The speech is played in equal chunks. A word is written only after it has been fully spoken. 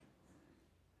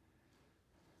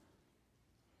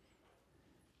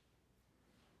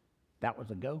That was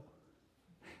a go.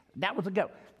 That was a go.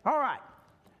 All right.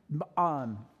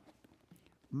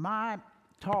 My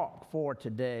talk for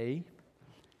today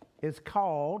is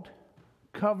called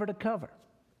Cover to Cover.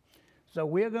 So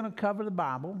we're going to cover the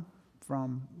Bible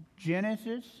from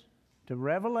Genesis to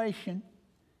Revelation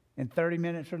in 30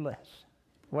 minutes or less.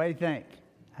 What do you think?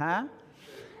 Huh?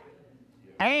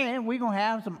 And we're going to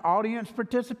have some audience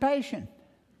participation.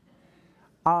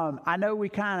 I know we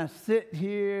kind of sit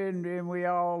here and we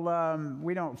all,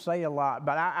 we don't say a lot,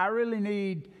 but I really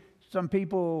need some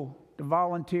people to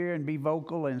volunteer and be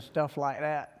vocal and stuff like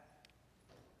that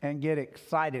and get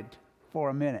excited for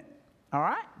a minute. All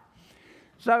right?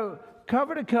 So,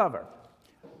 cover to cover.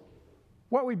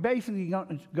 What we basically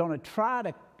going to try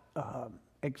to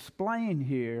explain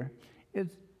here is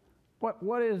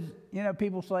what is,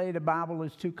 people say the Bible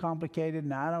is too complicated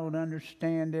and I don't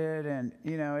understand it and,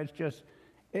 it's just,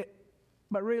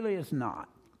 but really it's not.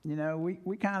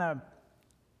 We kind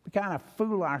of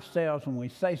fool ourselves when we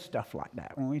say stuff like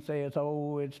that. When we say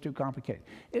it's too complicated.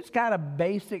 It's got a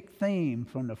basic theme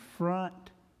from the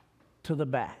front to the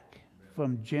back,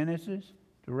 from Genesis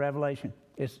to Revelation.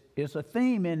 It's a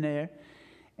theme in there,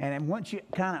 and then once you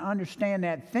kind of understand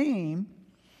that theme,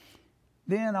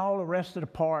 then all the rest of the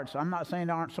parts, I'm not saying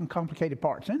there aren't some complicated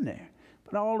parts in there,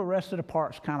 but all the rest of the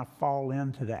parts kind of fall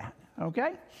into that,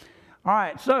 okay? All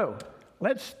right, so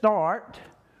let's start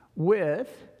with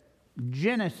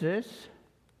Genesis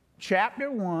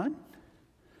chapter 1,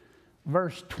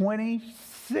 verse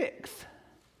 26.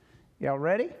 Y'all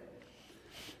ready?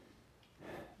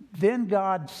 Then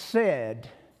God said,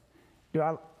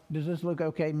 does this look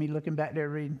okay, me looking back there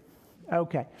reading?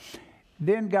 Okay.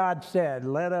 Then God said,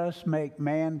 let us make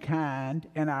mankind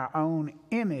in our own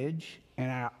image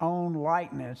and our own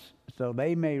likeness, so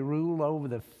they may rule over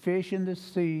the fish in the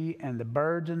sea and the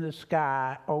birds in the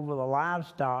sky, over the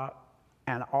livestock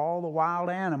and all the wild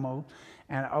animals,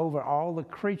 and over all the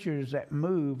creatures that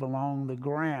move along the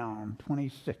ground.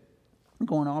 26,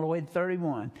 going all the way to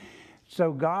 31.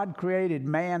 So God created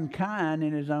mankind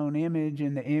in his own image.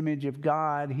 In the image of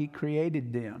God, he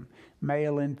created them.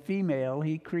 Male and female,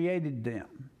 he created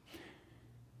them.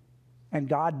 And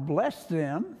God blessed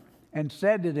them and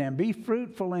said to them, be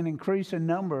fruitful and increase in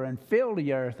number, and fill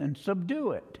the earth and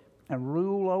subdue it, and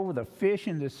rule over the fish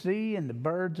in the sea and the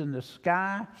birds in the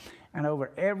sky, and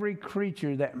over every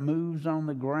creature that moves on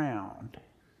the ground.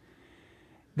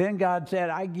 Then God said,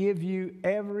 I give you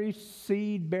every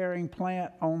seed-bearing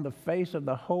plant on the face of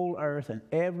the whole earth, and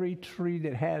every tree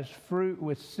that has fruit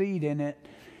with seed in it,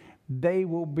 they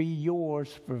will be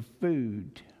yours for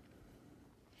food.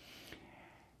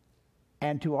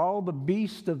 And to all the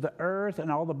beasts of the earth,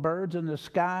 and all the birds in the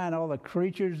sky, and all the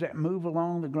creatures that move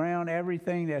along the ground,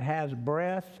 everything that has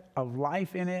breath of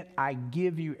life in it, I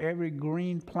give you every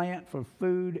green plant for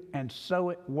food. And so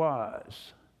it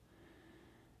was.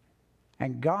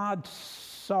 And God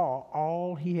saw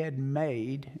all he had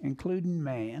made, including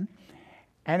man,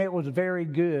 and it was very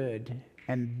good.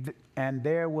 And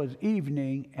there was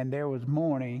evening, and there was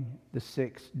morning, the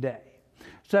sixth day.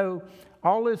 So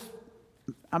all this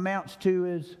amounts to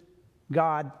is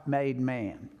God made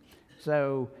man.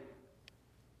 So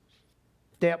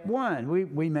step one,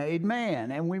 we made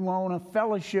man, and we want to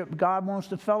fellowship. God wants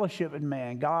to fellowship with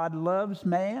man. God loves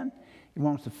man. He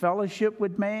wants to fellowship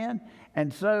with man.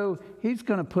 And so he's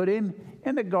going to put him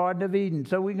in the Garden of Eden.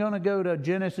 So we're going to go to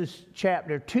Genesis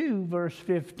chapter 2, verse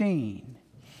 15.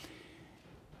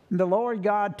 The Lord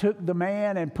God took the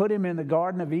man and put him in the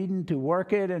Garden of Eden to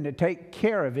work it and to take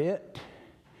care of it.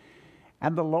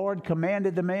 And the Lord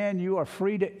commanded the man, you are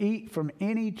free to eat from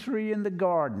any tree in the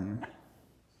garden,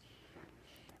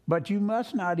 but you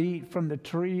must not eat from the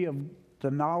tree of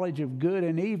the knowledge of good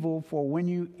and evil, for when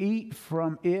you eat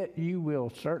from it, you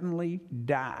will certainly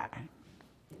die.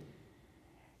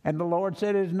 And the Lord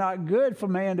said, it is not good for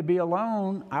man to be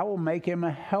alone. I will make him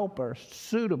a helper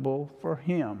suitable for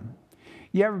him.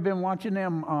 You ever been watching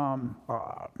them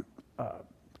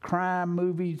crime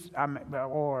movies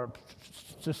or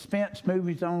suspense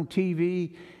movies on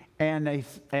TV, and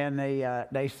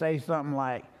they say something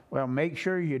like, well, make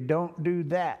sure you don't do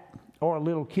that. Or a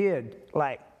little kid,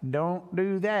 like, don't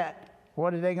do that.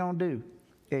 What are they going to do?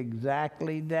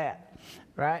 Exactly that,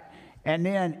 right? And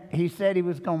then he said he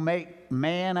was going to make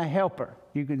man a helper.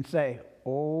 You can say,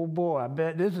 oh boy, I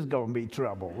bet this is going to be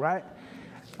trouble, right?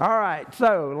 All right,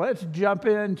 so let's jump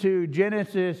into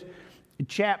Genesis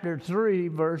chapter 3,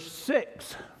 verse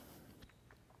 6.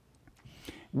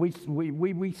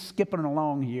 We skipping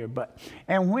along here,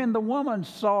 and when the woman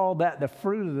saw that the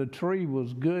fruit of the tree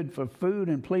was good for food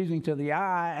and pleasing to the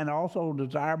eye, and also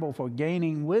desirable for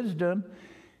gaining wisdom,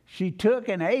 she took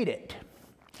and ate it.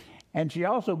 And she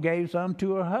also gave some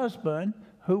to her husband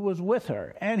who was with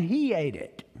her, and he ate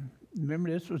it. Remember,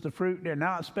 this was the fruit they're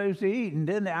not supposed to eat. And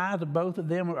then the eyes of both of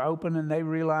them were open, and they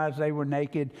realized they were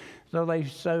naked. So they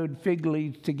sewed fig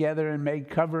leaves together and made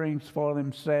coverings for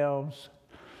themselves.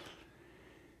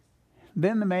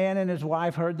 Then the man and his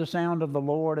wife heard the sound of the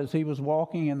Lord as he was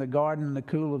walking in the garden in the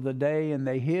cool of the day, and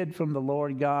they hid from the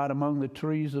Lord God among the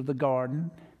trees of the garden.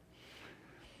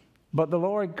 But the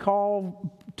Lord called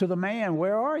to the man,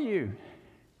 "Where are you?"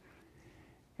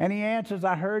 And he answers,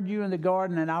 "I heard you in the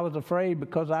garden, and I was afraid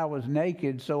because I was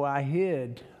naked, so I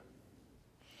hid."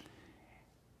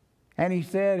 And he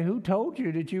said, "Who told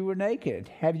you that you were naked?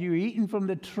 Have you eaten from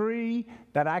the tree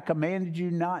that I commanded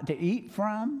you not to eat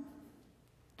from?"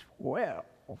 12.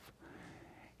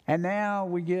 And now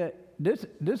we get, this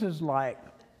is like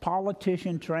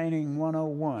politician training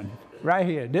 101. Right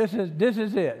here. This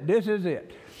is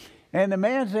it. And the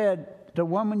man said, "The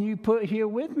woman you put here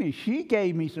with me, she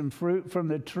gave me some fruit from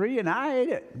the tree and I ate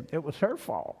it. It was her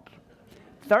fault."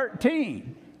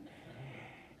 13.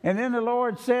 And then the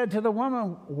Lord said to the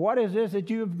woman, "What is this that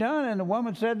you have done?" And the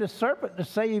woman said, "The serpent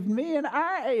deceived me and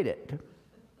I ate it."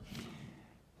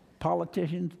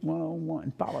 Politicians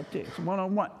 101, politics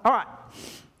 101. All right.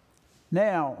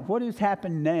 Now, what has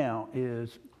happened now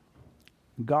is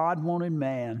God wanted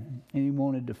man, and he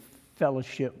wanted to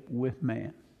fellowship with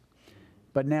man.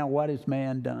 But now what has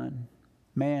man done?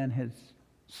 Man has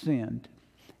sinned.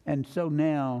 And so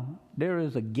now there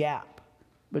is a gap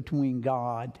between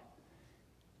God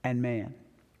and man.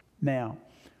 Now,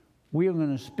 we are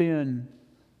going to spend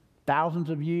thousands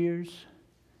of years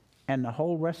and the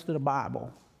whole rest of the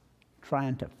Bible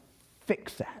trying to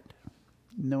fix that.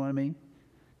 You know what I mean?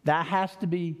 That has to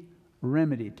be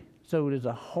remedied. So there's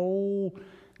a whole,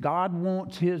 God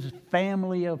wants his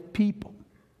family of people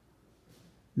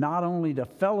not only to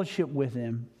fellowship with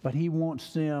him, but he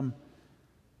wants them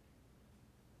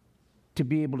to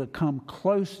be able to come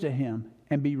close to him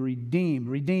and be redeemed.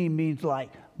 Redeemed means like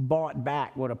bought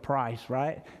back with a price,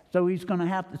 right? So he's going to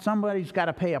have to, somebody's got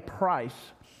to pay a price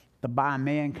to buy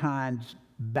mankind's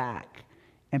back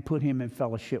and put him in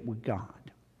fellowship with God.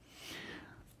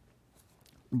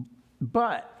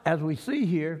 But as we see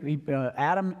here,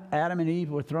 Adam and Eve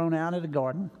were thrown out of the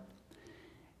garden,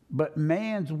 but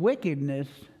man's wickedness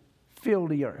filled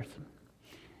the earth.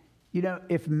 You know,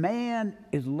 if man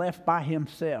is left by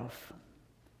himself,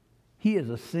 he is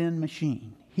a sin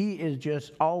machine. He is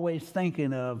just always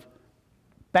thinking of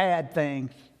bad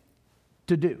things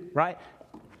to do, right?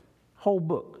 Whole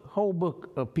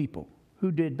book of people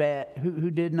who did bad, who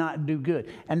did not do good.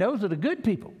 And those are the good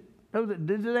people.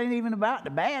 This ain't even about the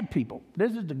bad people.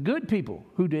 This is the good people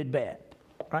who did bad,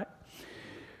 right?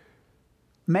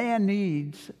 Man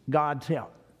needs God's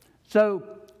help. So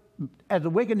as the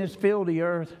wickedness filled the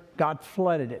earth, God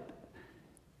flooded it.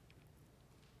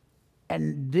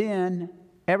 And then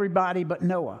everybody but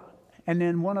Noah. And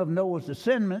then one of Noah's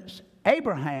descendants,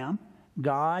 Abraham,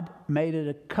 God made it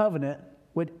a covenant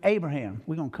with Abraham.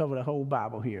 We're going to cover the whole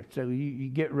Bible here, so you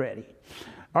get ready.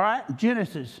 All right,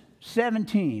 Genesis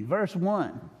 17, verse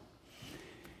 1.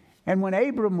 And when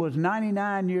Abram was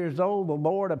 99 years old, the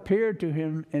Lord appeared to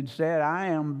him and said, "I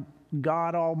am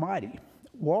God Almighty.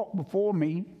 Walk before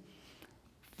me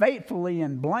faithfully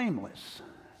and blameless.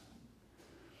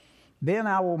 Then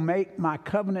I will make my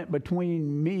covenant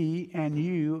between me and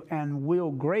you and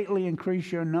will greatly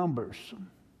increase your numbers."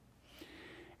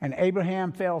 And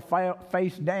Abraham fell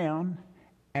face down,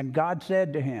 and God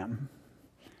said to him,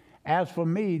 "As for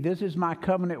me, this is my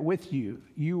covenant with you.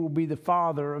 You will be the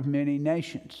father of many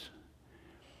nations.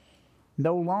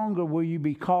 No longer will you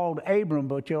be called Abram,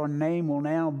 but your name will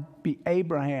now be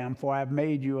Abraham, for I have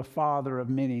made you a father of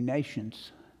many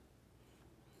nations.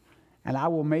 And I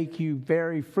will make you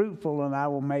very fruitful, and I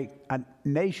will make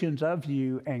nations of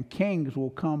you, and kings will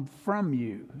come from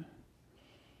you.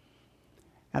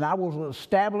 And I will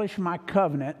establish my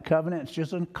covenant," covenant's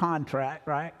just a contract,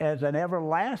 right, "as an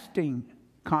everlasting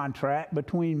contract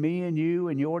between me and you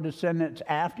and your descendants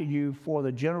after you for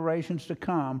the generations to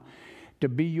come, to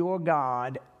be your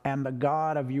God and the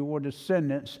God of your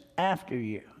descendants after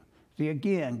you." See,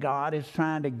 again, God is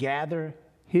trying to gather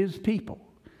his people.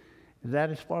 Is that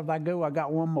as far as I go? I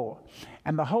got one more.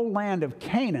 "And the whole land of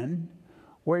Canaan,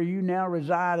 where you now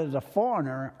reside as a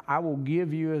foreigner, I will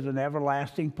give you as an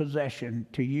everlasting possession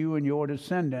to you and your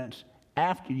descendants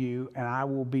after you, and I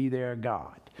will be their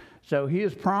God." So he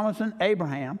is promising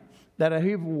Abraham that if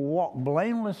he will walk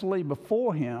blamelessly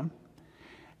before him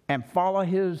and follow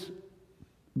his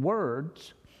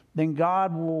words, then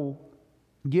God will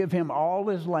give him all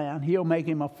his land. He'll make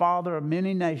him a father of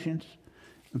many nations.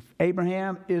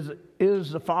 Abraham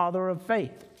is the father of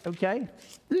faith. Okay?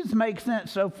 This makes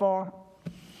sense so far.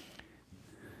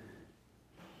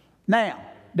 Now,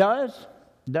 does?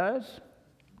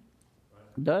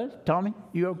 Tommy,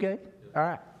 you okay?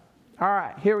 All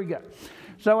right, here we go.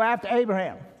 So after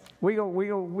Abraham, we're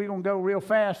gonna go real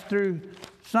fast through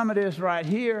some of this right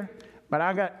here,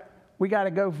 but we got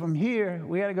to go from here.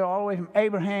 We got to go all the way from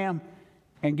Abraham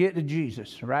and get to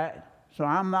Jesus, right? So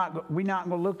we're not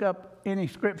going to look up any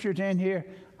scriptures in here.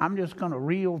 I'm just going to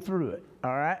reel through it,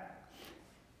 all right?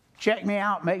 Check me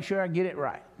out, make sure I get it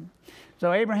right.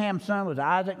 So Abraham's son was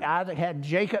Isaac. Isaac had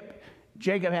Jacob.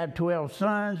 Jacob had 12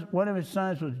 sons. One of his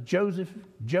sons was Joseph.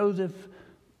 Joseph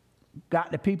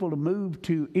got the people to move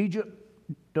to Egypt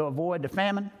to avoid the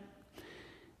famine.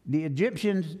 The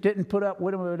Egyptians didn't put up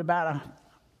with them for about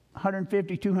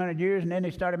 150, 200 years, and then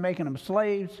they started making them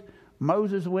slaves.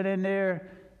 Moses went in there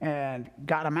and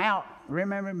got them out.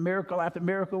 Remember, miracle after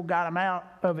miracle, got them out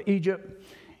of Egypt.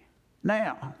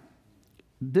 Now,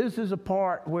 this is a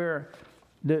part where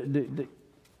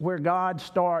where God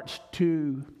starts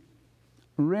to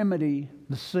remedy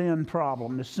the sin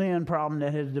problem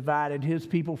that has divided his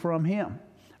people from him,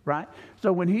 right?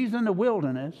 So when he's in the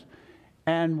wilderness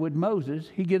and with Moses,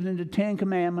 he gives them the 10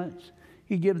 Commandments.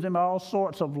 He gives them all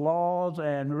sorts of laws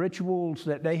and rituals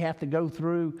that they have to go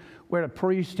through, where the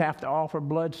priests have to offer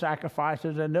blood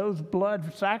sacrifices, and those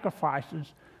blood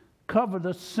sacrifices cover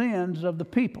the sins of the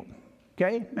people.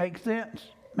 Okay? Makes sense?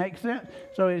 Makes sense?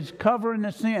 So he's covering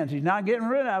the sins. He's not getting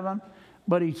rid of them,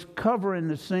 but he's covering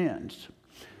the sins.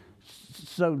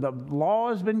 So the law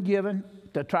has been given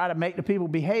to try to make the people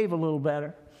behave a little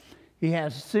better. He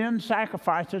has sin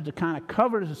sacrifices to kind of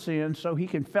cover the sins so he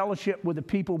can fellowship with the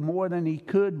people more than he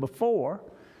could before.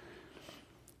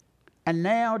 And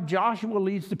now Joshua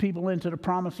leads the people into the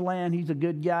promised land. He's a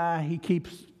good guy. He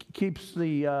keeps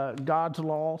the God's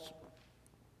laws.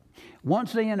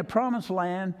 Once they're in the promised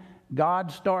land,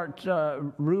 God starts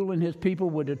ruling his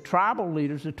people with the tribal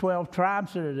leaders, the 12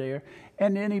 tribes that are there.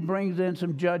 And then he brings in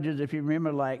some judges, if you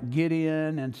remember, like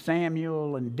Gideon and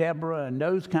Samuel and Deborah and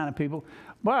those kind of people.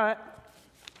 But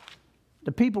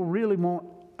the people really want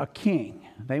a king.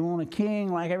 They want a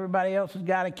king like everybody else has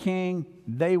got a king.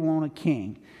 They want a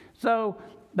king. So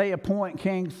they appoint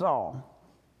King Saul.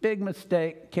 Big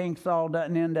mistake. King Saul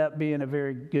doesn't end up being a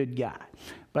very good guy.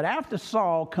 But after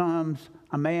Saul comes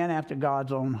a man after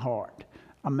God's own heart,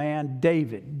 a man,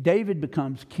 David. David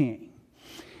becomes king.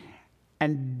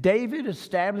 And David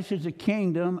establishes a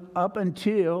kingdom up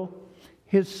until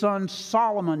his son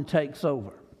Solomon takes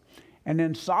over. And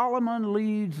then Solomon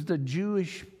leads the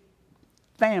Jewish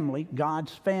family,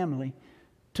 God's family,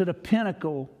 to the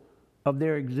pinnacle of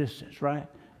their existence, right?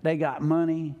 They got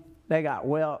money, they got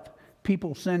wealth.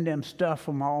 People send them stuff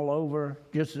from all over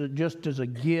just as a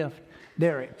gift.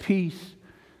 They're at peace.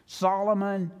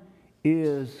 Solomon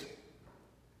is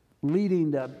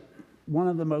leading one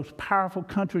of the most powerful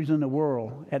countries in the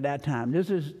world at that time. This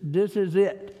is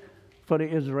it for the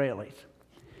Israelis.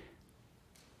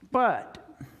 But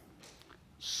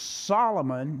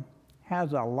Solomon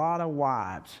has a lot of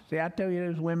wives. See, I tell you,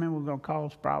 those women were going to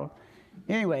cause problems.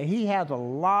 Anyway, he has a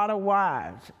lot of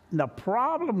wives. The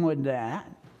problem with that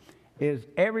is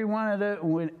every one of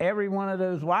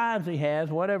those wives he has,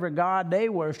 whatever god they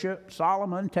worship,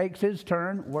 Solomon takes his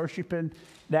turn worshiping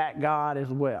that god as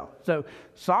well. So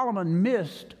Solomon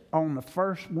missed on the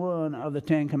first one of the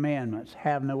 10 Commandments,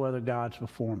 have no other gods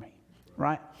before me,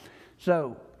 right?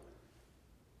 So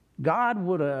God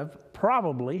would have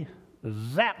probably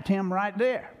zapped him right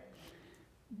there.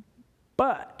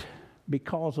 But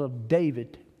because of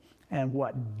David and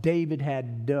what David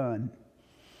had done,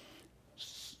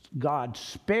 God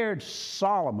spared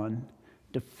Solomon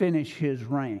to finish his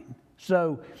reign.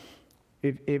 So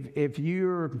if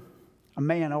you're a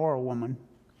man or a woman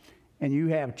and you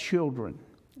have children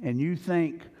and you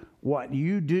think what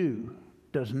you do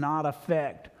does not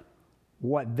affect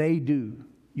what they do,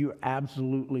 you're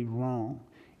absolutely wrong.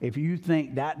 If you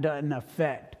think that doesn't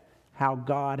affect how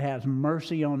God has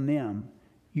mercy on them,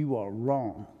 you are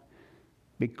wrong.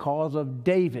 Because of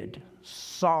David,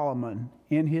 Solomon,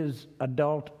 in his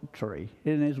adultery,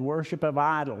 in his worship of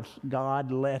idols,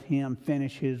 God let him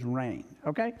finish his reign.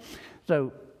 Okay?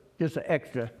 So just an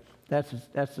extra, that's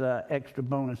an extra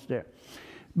bonus there.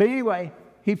 But anyway,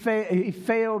 he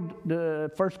failed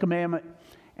the first commandment.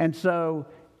 And so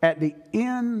at the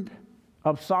end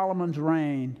of Solomon's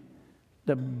reign,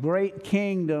 the great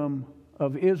kingdom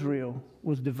of Israel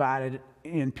was divided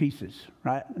in pieces,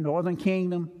 right? Northern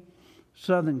kingdom,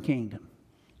 southern kingdom.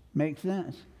 Makes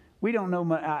sense? We don't know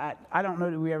much. I don't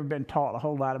know that we've ever been taught a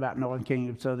whole lot about northern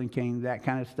kingdom, southern kingdom, that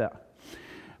kind of stuff.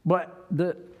 But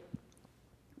the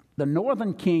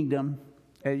northern kingdom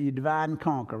You divide and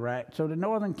conquer, right? So the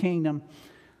northern kingdom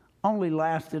only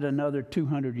lasted another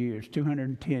 200 years,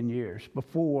 210 years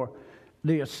before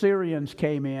the Assyrians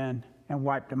came in and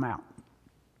wiped them out,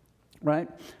 right?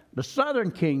 The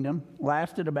southern kingdom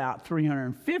lasted about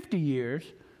 350 years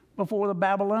before the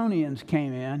Babylonians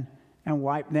came in and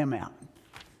wiped them out.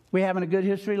 We having a good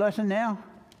history lesson now?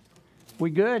 We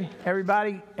good?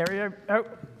 Everybody?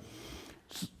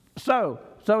 So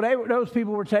those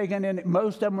people were taken in,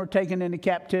 most of them were taken into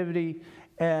captivity,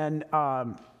 and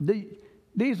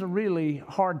these are really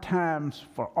hard times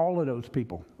for all of those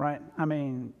people, right? I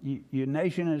mean, your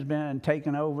nation has been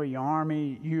taken over, your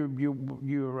army,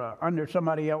 you're under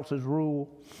somebody else's rule.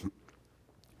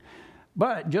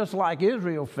 But just like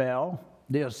Israel fell,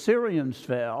 the Assyrians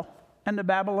fell, and the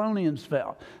Babylonians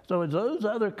fell. So as those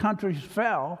other countries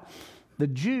fell, the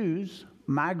Jews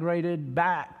migrated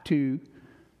back to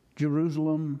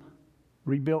Jerusalem,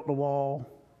 rebuilt the wall,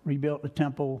 rebuilt the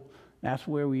temple. That's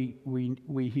where we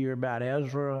hear about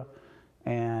Ezra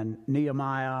and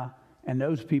Nehemiah and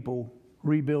those people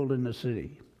rebuilding the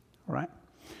city, right?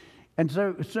 And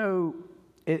so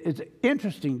it's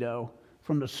interesting, though,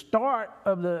 from the start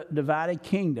of the divided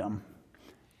kingdom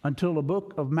until the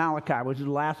book of Malachi, which is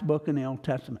the last book in the Old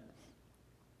Testament,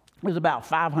 it was about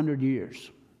 500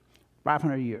 years.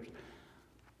 500 years.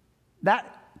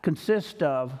 That consists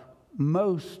of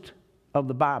most of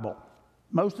the Bible.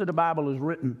 Most of the Bible is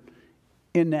written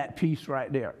in that piece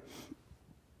right there.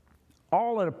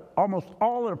 Almost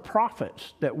all of the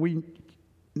prophets that we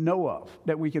know of,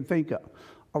 that we can think of,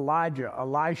 Elijah,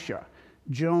 Elisha,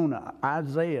 Jonah,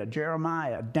 Isaiah,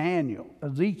 Jeremiah, Daniel,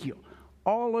 Ezekiel,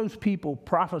 all those people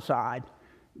prophesied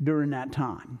during that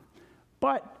time.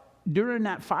 But during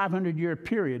that 500-year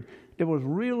period, there was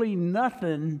really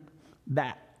nothing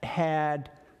that had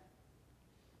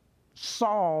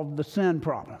solved the sin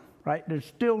problem, right? There's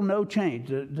still no change.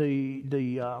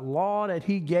 The law that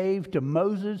he gave to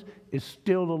Moses is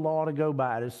still the law to go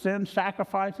by. The sin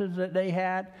sacrifices that they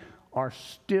had are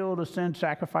still the sin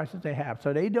sacrifices they have.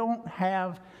 So they don't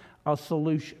have a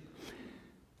solution.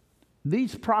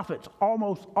 These prophets,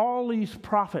 almost all these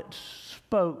prophets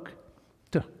spoke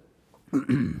to,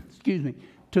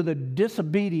 to the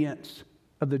disobedience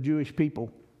of the Jewish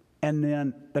people and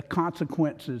then the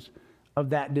consequences of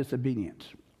that disobedience.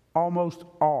 Almost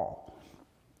all.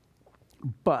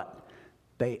 But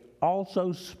they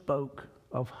also spoke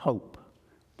of hope.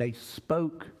 They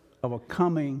spoke of a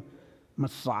coming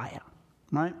Messiah,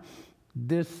 right?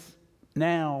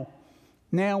 Now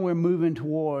we're moving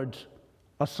towards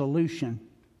a solution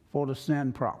for the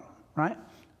sin problem, right?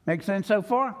 Make sense so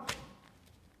far?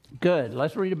 Good.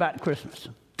 Let's read about Christmas.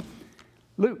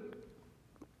 Luke.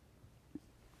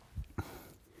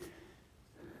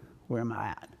 Where am I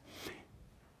at?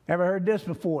 Ever heard this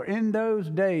before? In those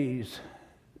days,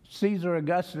 Caesar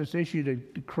Augustus issued a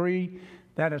decree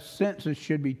that a census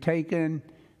should be taken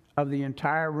of the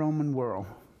entire Roman world.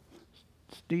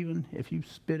 Stephen, if you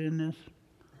spit in this.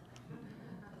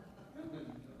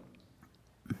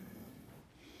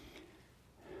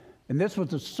 And this was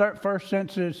the first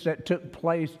census that took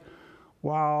place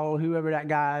while whoever that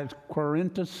guy is,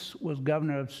 Quirinius, was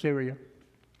governor of Syria.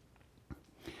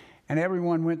 And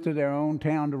everyone went to their own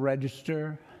town to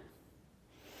register.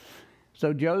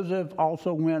 So Joseph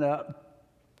also went up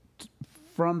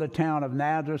from the town of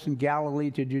Nazareth in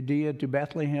Galilee to Judea to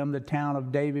Bethlehem, the town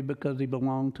of David, because he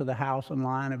belonged to the house and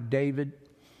line of David.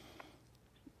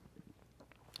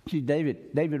 See,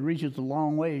 David reaches a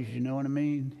long ways, you know what I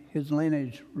mean? His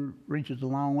lineage reaches a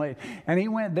long way. And he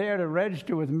went there to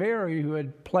register with Mary, who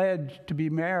had pledged to be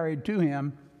married to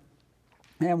him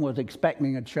and was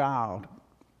expecting a child.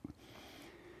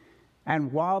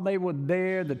 And while they were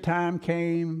there, the time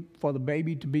came for the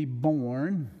baby to be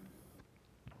born.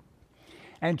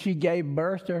 And she gave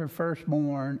birth to her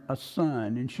firstborn, a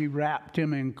son, and she wrapped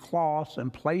him in cloths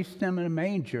and placed him in a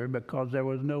manger because there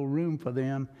was no room for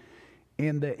them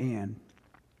in the inn.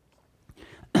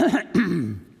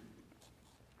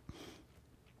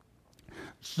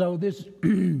 So this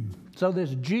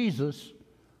Jesus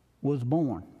was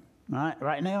born.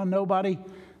 Right now, nobody,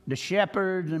 the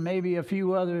shepherds and maybe a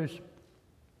few others,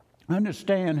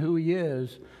 understand who he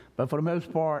is, but for the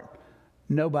most part,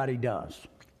 nobody does.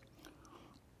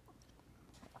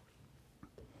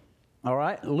 All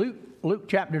right, Luke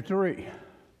chapter 3.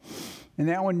 And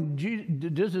that one,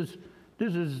 this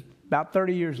is about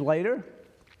 30 years later.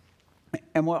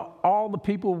 And while all the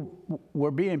people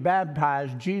were being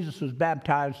baptized, Jesus was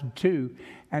baptized too.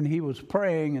 And he was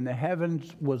praying, and the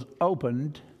heavens was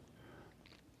opened.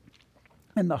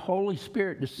 And the Holy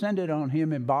Spirit descended on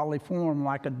him in bodily form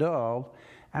like a dove.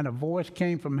 And a voice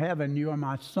came from heaven, "You are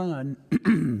my son,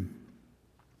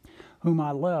 whom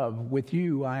I love. With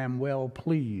you I am well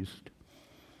pleased."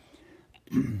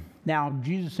 Now,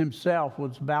 Jesus himself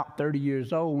was about 30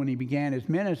 years old when he began his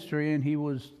ministry, and he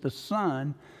was the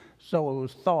son, so it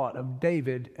was thought, of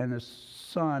David and the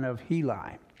son of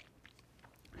Heli.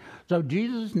 So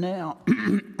Jesus now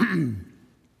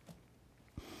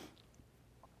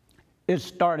is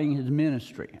starting his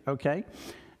ministry, okay?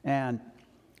 And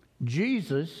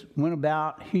Jesus went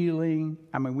about healing.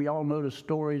 I mean, we all know the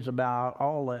stories about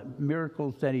all the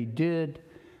miracles that he did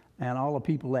and all the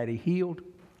people that he healed.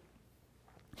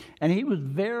 And he was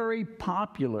very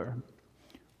popular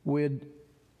with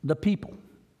the people,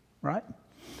 right?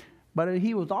 But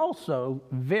he was also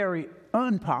very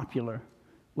unpopular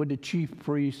with the chief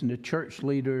priests and the church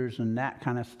leaders and that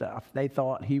kind of stuff. They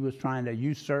thought he was trying to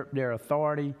usurp their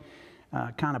authority,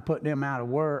 kind of put them out of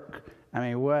work. I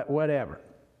mean, whatever.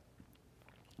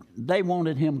 They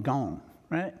wanted him gone,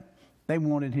 right? They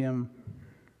wanted him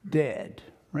dead,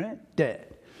 right?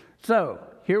 Dead. So,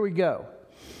 here we go.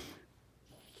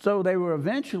 So they were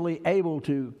eventually able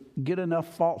to get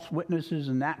enough false witnesses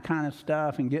and that kind of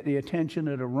stuff and get the attention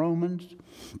of the Romans.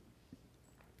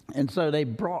 And so they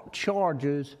brought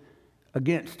charges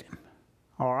against him.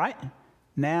 All right?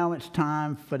 Now it's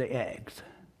time for the eggs.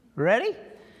 Ready?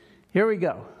 Here we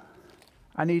go.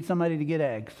 I need somebody to get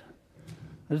eggs.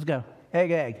 Let's go.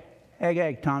 Egg,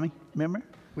 Tommy. Remember?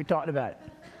 We talked about it.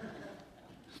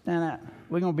 Stand up.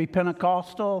 We're going to be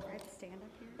Pentecostal. I have to stand up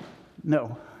here?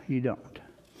 No, you don't.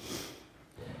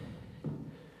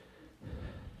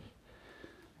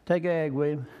 Take an egg,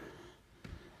 William.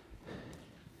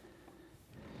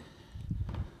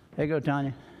 There you go,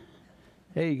 Tanya.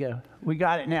 There you go. We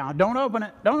got it now. Don't open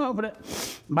it. Don't open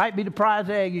it. Might be the prize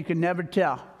egg. You can never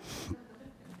tell.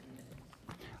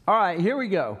 All right, here we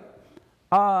go.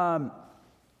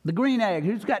 The green egg.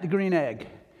 Who's got the green egg?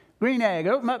 Green egg.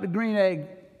 Open up the green egg.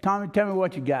 Tommy, tell me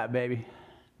what you got, baby.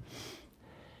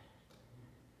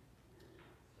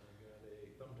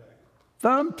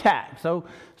 Thumbtack.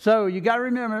 So you got to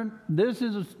remember,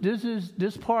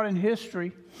 this part in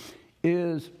history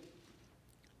is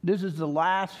the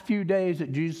last few days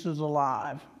that Jesus is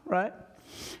alive, right?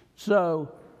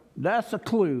 So that's a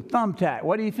clue. Thumbtack.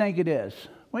 What do you think it is?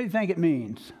 What do you think it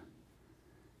means?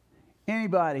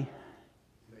 Anybody?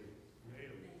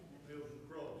 Nailed to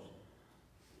the cross.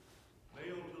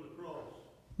 Nailed to the cross.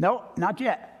 No, not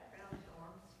yet.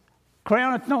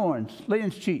 Crown of thorns.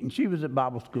 Lynn's cheating. She was at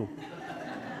Bible school.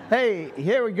 Hey,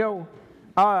 here we go.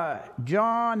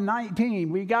 John 19.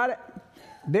 We got it?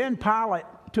 Then Pilate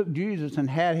took Jesus and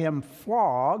had him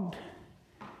flogged.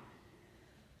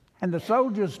 And the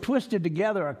soldiers twisted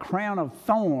together a crown of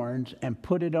thorns and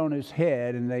put it on his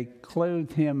head, and they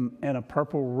clothed him in a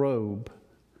purple robe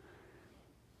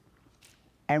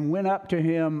and went up to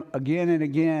him again and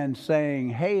again, saying,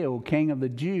 "Hail, King of the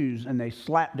Jews!" And they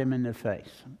slapped him in the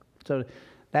face. So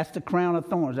that's the crown of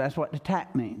thorns. That's what the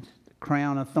tack means, the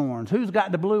crown of thorns. Who's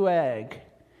got the blue egg?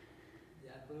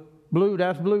 Yeah, blue. Blue,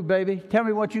 that's blue, baby. Tell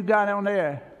me what you got on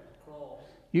there. Cross.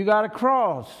 You got a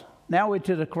cross. Now we're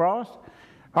to the cross.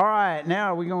 All right,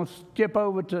 now we're going to skip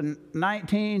over to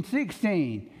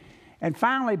 1916. And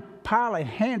finally, Pilate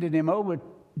handed him over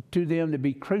to them to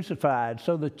be crucified.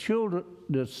 So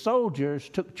the soldiers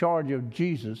took charge of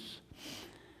Jesus.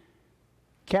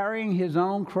 Carrying his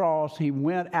own cross, he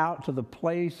went out to the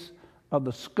place of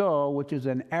the skull, which is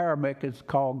in Arabic, it's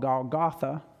called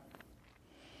Golgotha.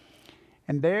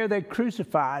 And there they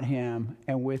crucified him,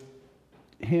 and with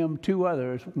him two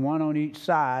others, one on each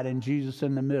side, and Jesus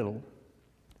in the middle.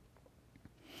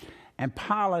 And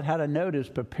Pilate had a notice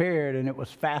prepared, and it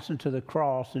was fastened to the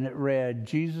cross, and it read,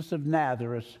 "Jesus of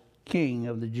Nazareth, King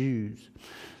of the Jews."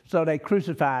 So they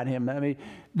crucified him. I mean,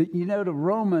 the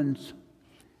Romans,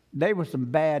 they were some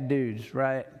bad dudes,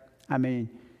 right? I mean,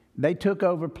 they took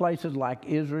over places like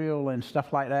Israel and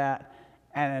stuff like that,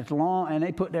 and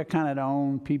they put their kind of their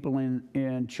own people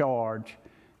in charge.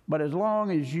 But as long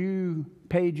as you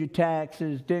paid your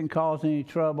taxes, didn't cause any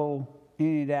trouble,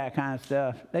 any of that kind of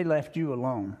stuff, they left you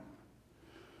alone.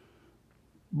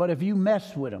 But if you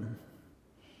messed with them,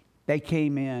 they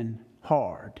came in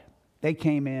hard. They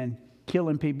came in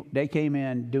killing people. They came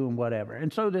in doing whatever.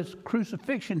 And so this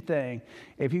crucifixion thing,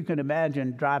 if you can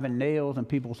imagine driving nails in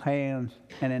people's hands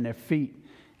and in their feet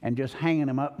and just hanging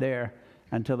them up there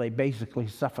until they basically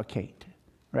suffocate,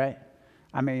 right?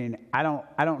 I mean, I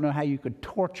don't know how you could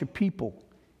torture people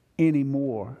any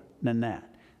more than that.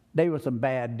 They were some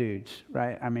bad dudes,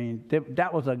 right? I mean,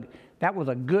 that was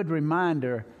a good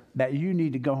reminder that you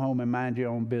need to go home and mind your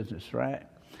own business, right?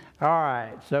 All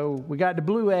right, so we got the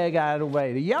blue egg out of the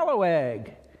way. The yellow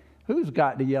egg. Who's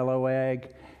got the yellow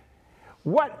egg?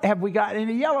 What have we got in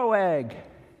the yellow egg?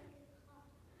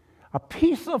 A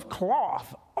piece of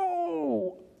cloth.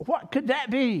 Oh, what could that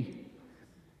be?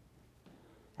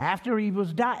 After he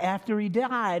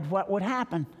died, what would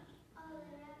happen?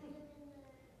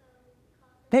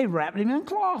 They wrapped him in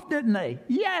cloth, didn't they?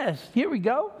 Yes, here we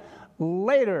go.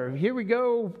 Later, here we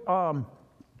go,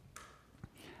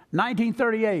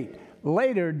 1938.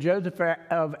 Later, Joseph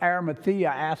of Arimathea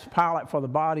asked Pilate for the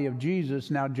body of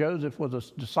Jesus. Now, Joseph was a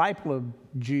disciple of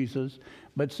Jesus,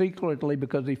 but secretly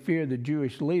because he feared the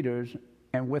Jewish leaders.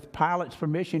 And with Pilate's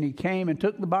permission, he came and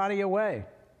took the body away.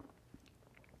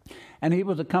 And he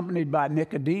was accompanied by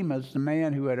Nicodemus, the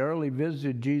man who had early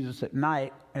visited Jesus at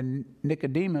night. And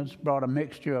Nicodemus brought a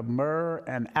mixture of myrrh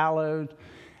and aloes,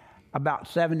 about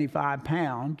 75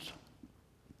 pounds.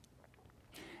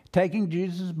 Taking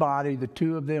Jesus' body, the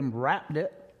two of them wrapped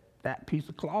it, that piece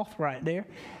of cloth right there,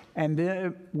 and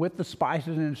then with the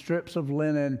spices and strips of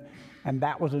linen, and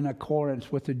that was in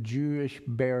accordance with the Jewish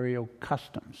burial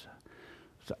customs.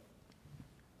 So,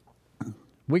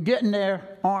 we're getting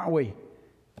there, aren't we?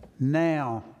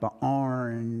 Now, the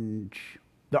orange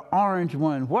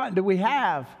one. What do we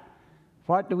have?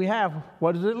 What do we have?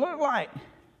 What does it look like?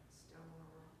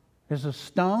 It's a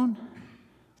stone.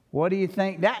 What do you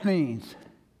think that means?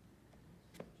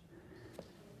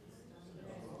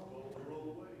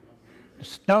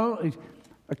 Stone,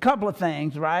 a couple of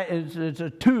things, right? It's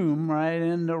a tomb, right,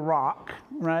 in the rock,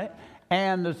 right,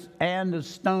 and the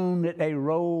stone that they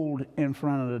rolled in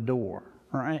front of the door,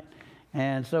 right.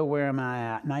 And so where am I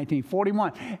at?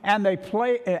 1941, and they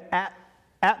play at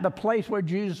the place where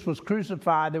Jesus was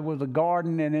crucified. There was a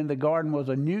garden, and in the garden was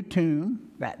a new tomb,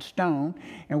 that stone,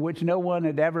 in which no one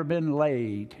had ever been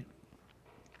laid.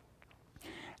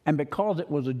 And because it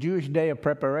was a Jewish day of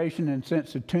preparation, and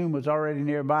since the tomb was already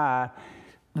nearby,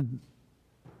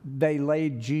 they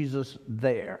laid Jesus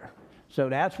there. So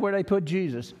that's where they put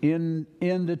Jesus, in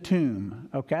the tomb,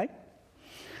 okay?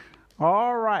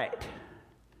 All right.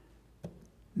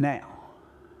 Now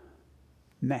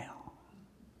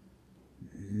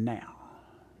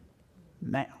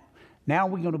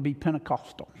we're going to be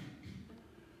Pentecostal.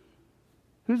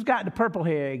 Who's got the purple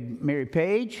egg, Mary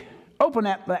Page? Open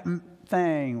that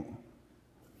thing.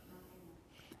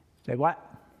 Say what?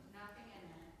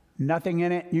 Nothing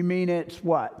in it. You mean it's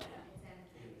what?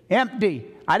 It's empty.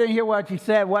 I didn't hear what you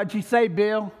said. What did you say,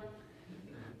 Bill?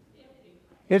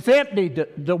 It's empty.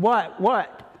 The what?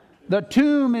 What? The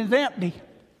tomb is empty.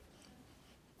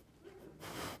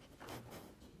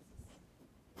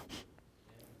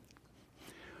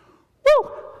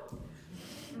 Woo!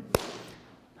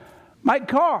 Mike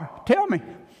Carr, tell me.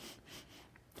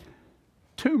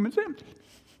 Tomb is empty.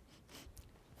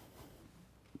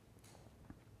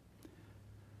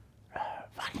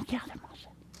 If I can gather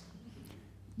myself.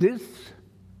 This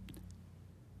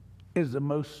is the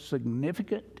most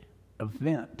significant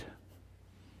event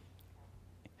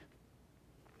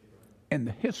in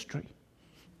the history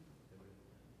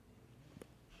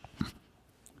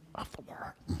of the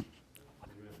world.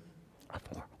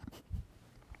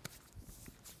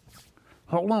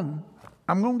 Hold on.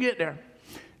 I'm going to get there.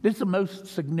 This is the most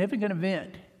significant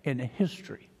event in the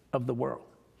history of the world.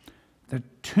 The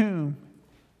tomb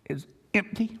is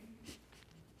empty.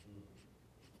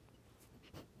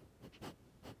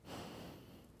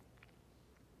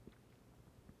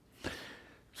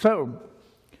 So,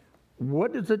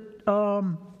 what is it?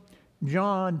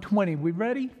 John 20. We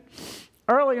ready?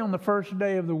 Early on the first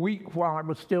day of the week, while it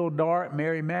was still dark,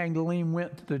 Mary Magdalene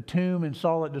went to the tomb and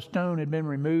saw that the stone had been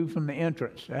removed from the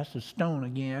entrance. That's the stone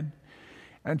again.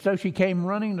 And so she came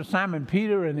running to Simon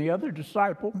Peter and the other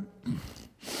disciple,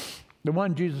 the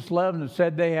one Jesus loved, and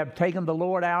said, "They have taken the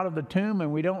Lord out of the tomb,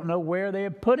 and we don't know where they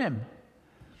have put him."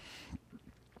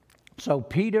 So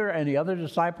Peter and the other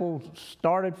disciple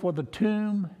started for the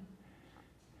tomb.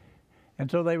 And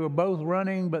so they were both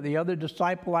running, but the other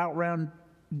disciple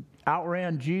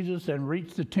outran Jesus and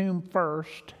reached the tomb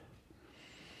first.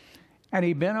 And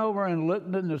he bent over and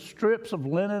looked at the strips of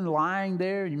linen lying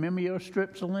there. You remember your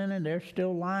strips of linen? They're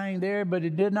still lying there, but he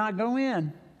did not go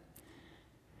in.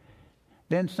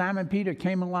 Then Simon Peter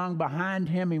came along behind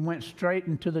him. He went straight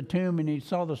into the tomb, and he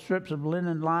saw the strips of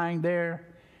linen lying there,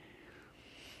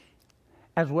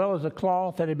 as well as a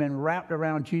cloth that had been wrapped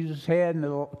around Jesus' head, and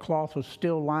the cloth was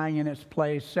still lying in its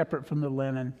place, separate from the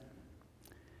linen.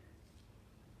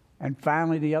 And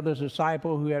finally, the other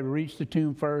disciple who had reached the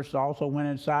tomb first also went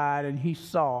inside, and he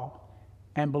saw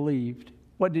and believed.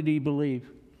 What did he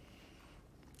believe?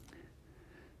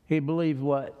 He believed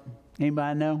what?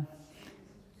 Anybody know?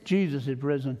 Jesus had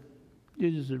risen.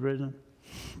 Jesus had risen.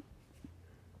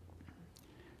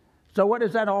 So what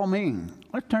does that all mean?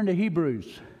 Let's turn to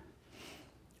Hebrews.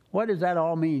 What does that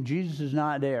all mean? Jesus is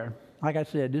not there. Like I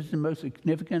said, this is the most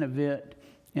significant event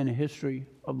in the history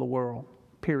of the world,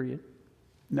 period.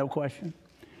 No question.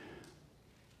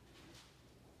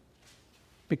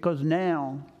 Because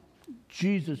now,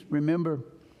 Jesus, remember,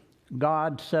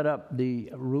 God set up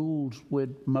the rules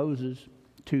with Moses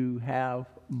to have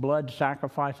blood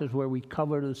sacrifices where we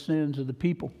cover the sins of the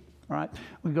people, right?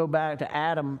 We go back to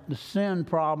Adam, the sin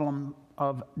problem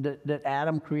of that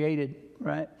Adam created,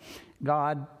 right?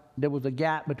 There was a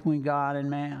gap between God and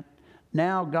man.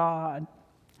 Now God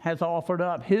has offered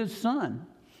up his son.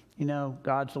 You know,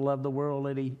 God so loved the world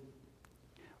that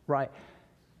right?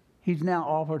 He's now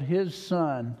offered his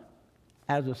son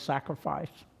as a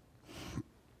sacrifice.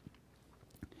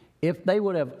 If they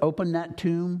would have opened that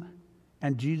tomb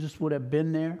and Jesus would have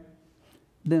been there,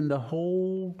 then the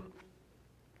whole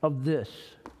of this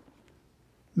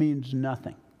means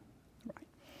nothing. Right?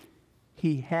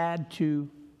 He had to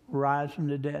rise from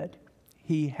the dead.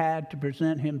 He had to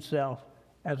present himself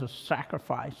as a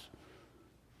sacrifice,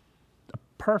 a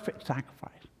perfect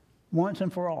sacrifice, once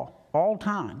and for all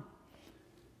time.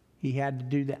 He had to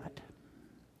do that.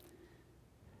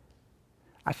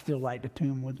 I still like the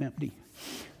tomb was empty.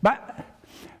 But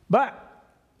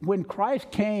when Christ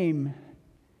came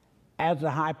as the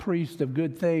high priest of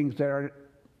good things that are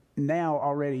now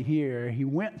already here, he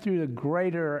went through the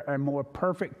greater and more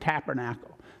perfect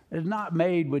tabernacle. It's not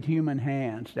made with human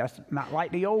hands. That's not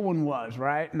like the old one was,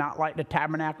 right? Not like the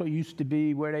tabernacle used to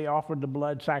be where they offered the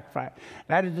blood sacrifice.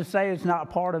 That is to say, it's not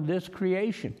part of this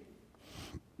creation.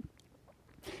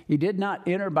 He did not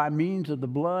enter by means of the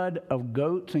blood of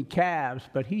goats and calves,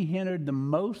 but he entered the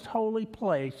most holy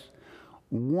place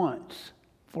once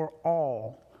for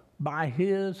all by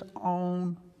his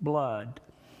own blood,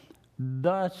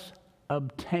 thus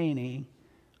obtaining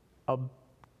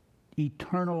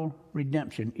eternal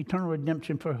redemption. Eternal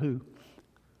redemption for who?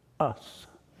 Us.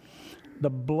 The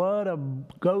blood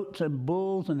of goats and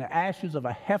bulls and the ashes of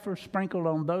a heifer sprinkled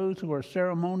on those who are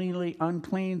ceremonially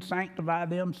unclean sanctify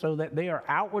them so that they are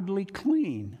outwardly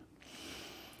clean.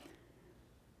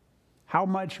 How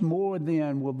much more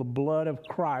then will the blood of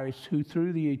Christ, who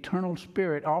through the eternal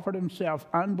Spirit offered himself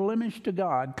unblemished to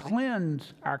God,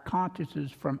 cleanse our consciences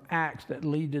from acts that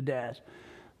lead to death,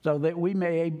 so that we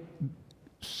may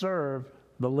serve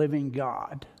the living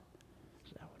God.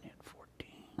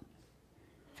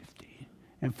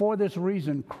 And for this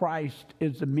reason, Christ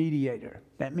is the mediator.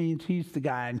 That means he's the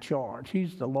guy in charge.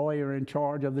 He's the lawyer in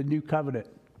charge of the new covenant,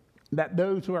 that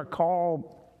those who are called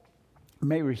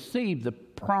may receive the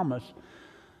promised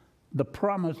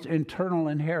eternal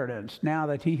inheritance, now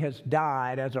that he has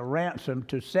died as a ransom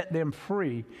to set them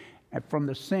free from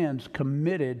the sins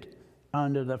committed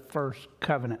under the first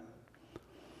covenant.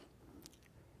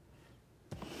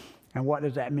 And what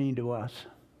does that mean to us?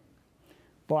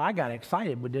 Boy, I got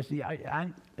excited with this.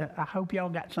 I hope y'all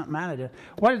got something out of this.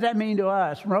 What does that mean to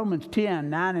us? Romans 10,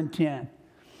 9 and 10.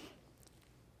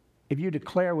 If you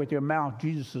declare with your mouth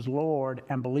Jesus is Lord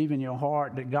and believe in your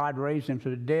heart that God raised him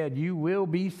from the dead, you will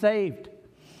be saved.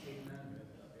 Amen.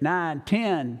 9,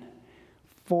 10.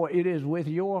 For it is with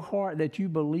your heart that you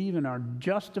believe and are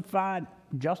justified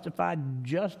just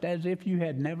as if you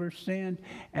had never sinned.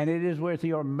 And it is with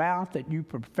your mouth that you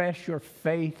profess your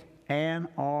faith and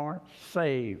are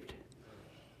saved.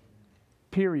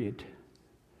 Period.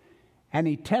 And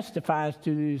he testifies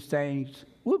to these things.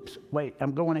 Whoops, wait,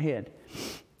 I'm going ahead.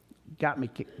 Got me,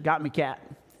 cat.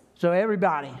 So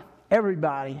everybody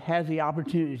has the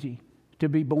opportunity to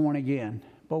be born again.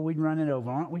 But we're running over,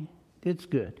 aren't we? It's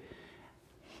good.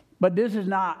 But this is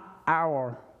not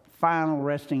our final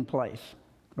resting place,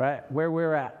 right? Where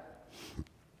we're at.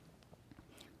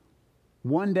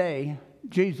 One day,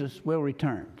 Jesus will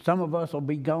return. Some of us will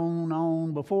be gone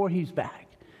on before he's back.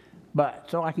 But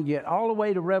so I can get all the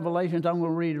way to Revelations. I'm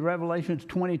going to read Revelations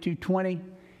 22:20.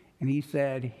 And he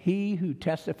said, he who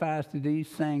testifies to these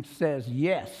things says,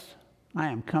 yes, I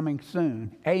am coming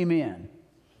soon. Amen.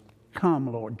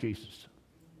 Come, Lord Jesus.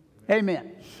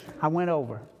 Amen. I went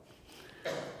over.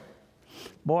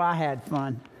 Boy, I had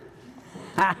fun.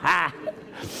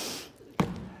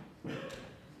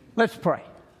 Let's pray.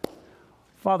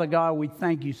 Father God, we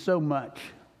thank you so much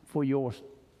for your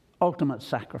ultimate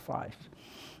sacrifice,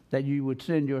 that you would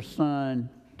send your son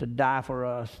to die for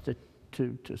us,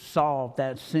 to solve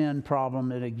that sin problem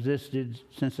that existed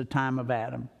since the time of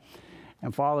Adam.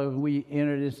 And Father, when we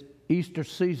enter this Easter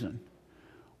season,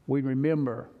 we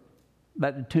remember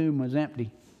that the tomb was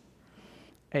empty.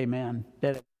 Amen.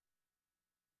 In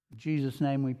Jesus'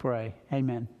 name we pray.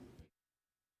 Amen.